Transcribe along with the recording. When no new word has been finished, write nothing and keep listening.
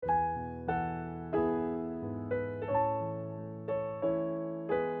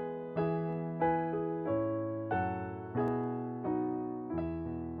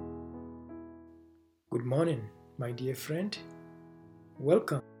morning, my dear friend.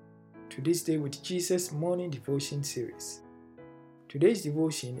 Welcome to this Day with Jesus morning devotion series. Today's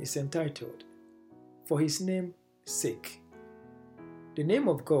devotion is entitled, For His Name's Sake. The name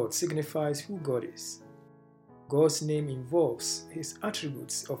of God signifies who God is. God's name involves His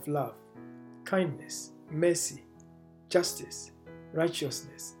attributes of love, kindness, mercy, justice,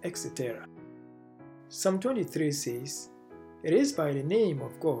 righteousness, etc. Psalm 23 says, It is by the name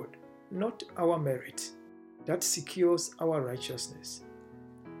of God, not our merit, that secures our righteousness.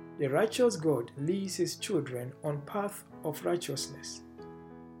 The righteous God leads His children on path of righteousness.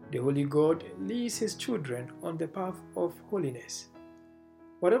 The holy God leads His children on the path of holiness.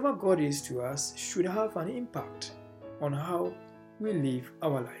 Whatever God is to us should have an impact on how we live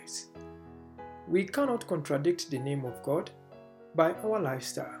our lives. We cannot contradict the name of God by our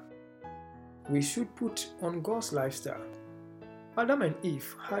lifestyle. We should put on God's lifestyle. Adam and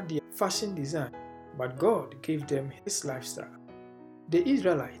Eve had their fashion design, but God gave them His lifestyle. The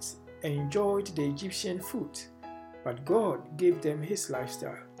Israelites enjoyed the Egyptian food, but God gave them His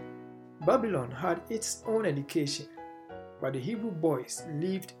lifestyle. Babylon had its own education, but the Hebrew boys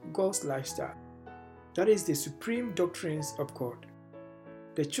lived God's lifestyle. That is the supreme doctrines of God.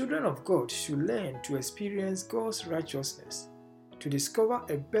 The children of God should learn to experience God's righteousness, to discover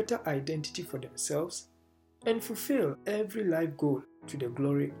a better identity for themselves, and fulfill every life goal to the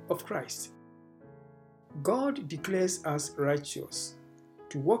glory of Christ. God declares us righteous,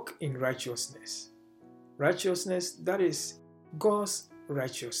 to walk in righteousness. Righteousness, that is God's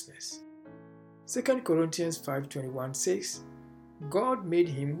righteousness. 2 Corinthians 5:21 says, God made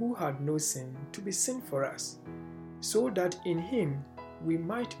Him who had no sin to be sin for us, so that in Him we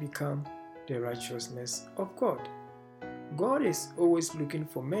might become the righteousness of God. God is always looking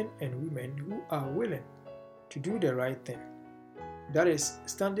for men and women who are willing to do the right thing. That is,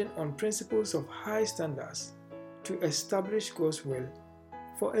 standing on principles of high standards to establish God's will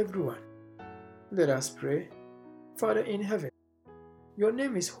for everyone. Let us pray. Father in heaven, Your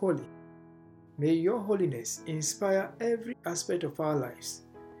name is holy. May Your holiness inspire every aspect of our lives.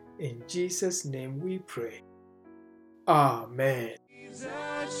 In Jesus' name we pray. Amen.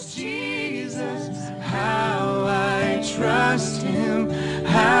 Jesus, how I trust Him,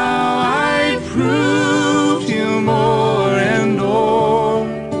 how I proved Him more and more.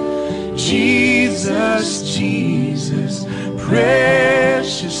 Jesus, Jesus,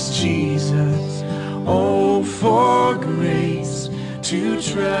 precious Jesus, oh, for grace to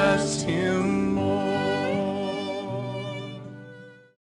trust Him.